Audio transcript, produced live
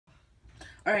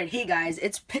Alright, hey guys,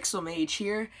 it's Pixelmage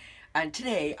here, and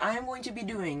today I am going to be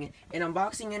doing an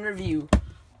unboxing and review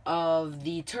of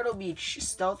the Turtle Beach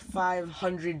Stealth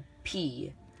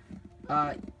 500p,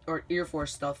 or Ear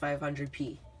Force Stealth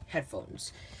 500p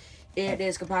headphones. It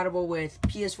is compatible with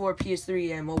PS4,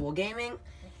 PS3, and mobile gaming,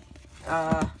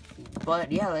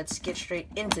 but yeah, let's get straight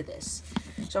into this.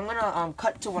 So I'm gonna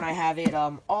cut to when I have it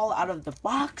all out of the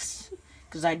box,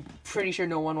 because I'm pretty sure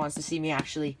no one wants to see me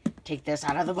actually take this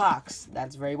out of the box.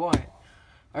 That's very boring.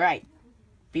 Alright,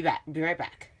 be right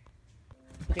back.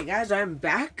 Okay guys, I'm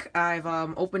back. I've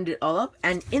opened it all up,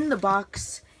 and in the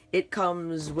box it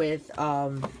comes with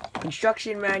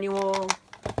instruction manual,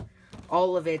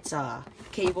 all of its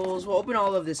cables. We'll open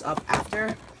all of this up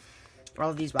after, all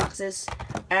of these boxes,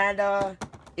 and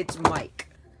its mic.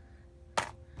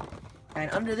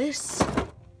 And under this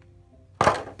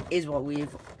is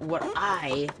what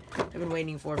I have been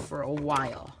waiting for a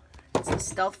while. It's the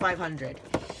Stealth 500.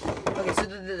 Okay, so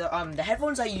the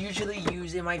headphones I usually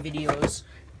use in my videos,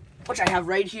 which I have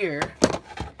right here,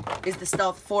 is the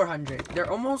Stealth 400. They're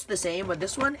almost the same, but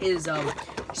this one is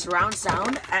surround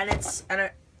sound, and it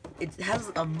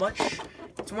has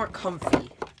it's more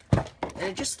comfy, and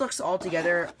it just looks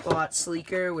altogether a lot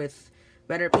sleeker with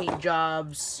better paint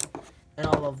jobs and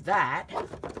all of that.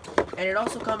 And it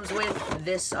also comes with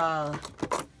this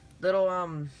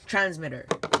little transmitter.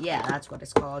 Yeah, that's what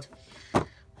it's called.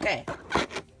 Okay,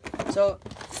 so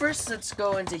first let's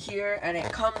go into here, and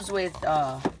it comes with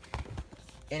an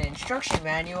instruction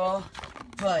manual,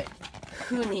 but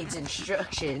who needs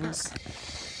instructions?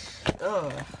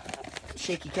 Oh,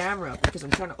 shaky camera because I'm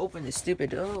trying to open this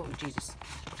stupid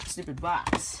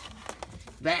box.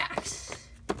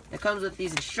 It comes with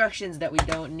these instructions that we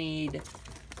don't need.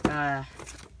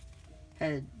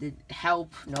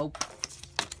 Help, nope.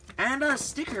 And a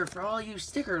sticker for all you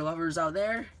sticker lovers out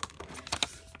there.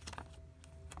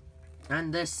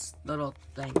 And this little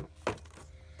thing.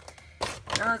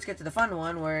 Now let's get to the fun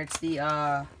one, where it's the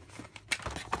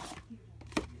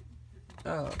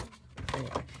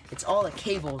anyway, it's all the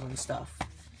cables and stuff.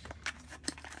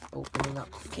 Opening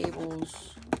up the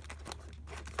cables.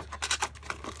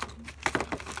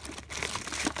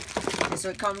 Okay, so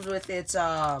it comes with its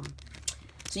so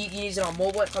you can use it on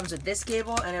mobile. It comes with this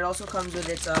cable, and it also comes with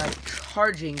its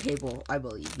charging cable, I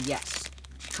believe. Yes,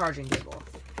 charging cable.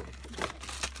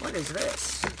 What is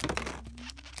this?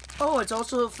 Oh, it's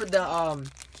also for the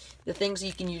things so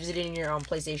you can use it in your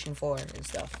PlayStation 4 and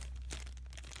stuff.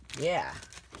 Yeah.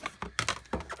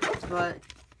 But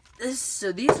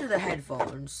so these are the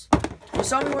headphones. You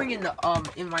saw me wearing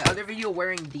in my other video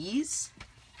wearing these.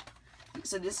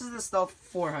 So this is the Stealth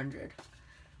 400.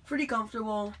 Pretty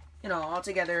comfortable, you know,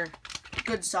 altogether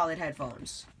good solid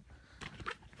headphones.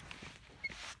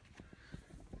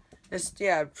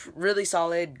 Yeah, really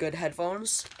solid, good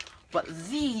headphones. But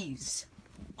these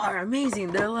are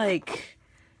amazing. They're like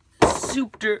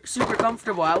super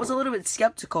comfortable. I was a little bit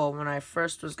skeptical when I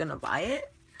first was gonna buy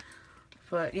it.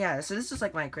 But yeah, so this is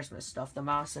like my Christmas stuff, the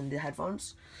mouse and the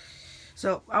headphones.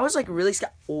 So I was like really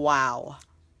wow.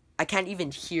 I can't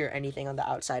even hear anything on the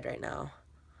outside right now.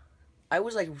 I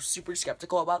was like super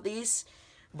skeptical about these,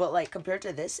 but like compared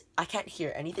to this, I can't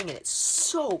hear anything, and it's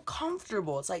so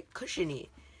comfortable. It's like cushiony.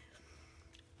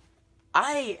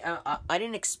 I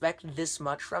didn't expect this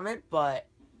much from it, but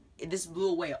this blew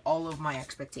away all of my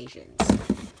expectations.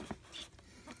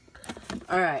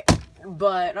 Alright,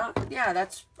 but yeah,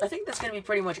 I think that's gonna be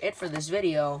pretty much it for this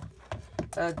video.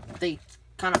 They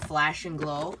kind of flash and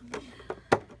glow.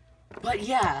 But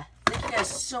yeah, thank you guys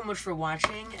so much for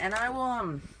watching, and I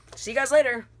will see you guys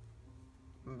later.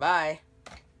 Bye.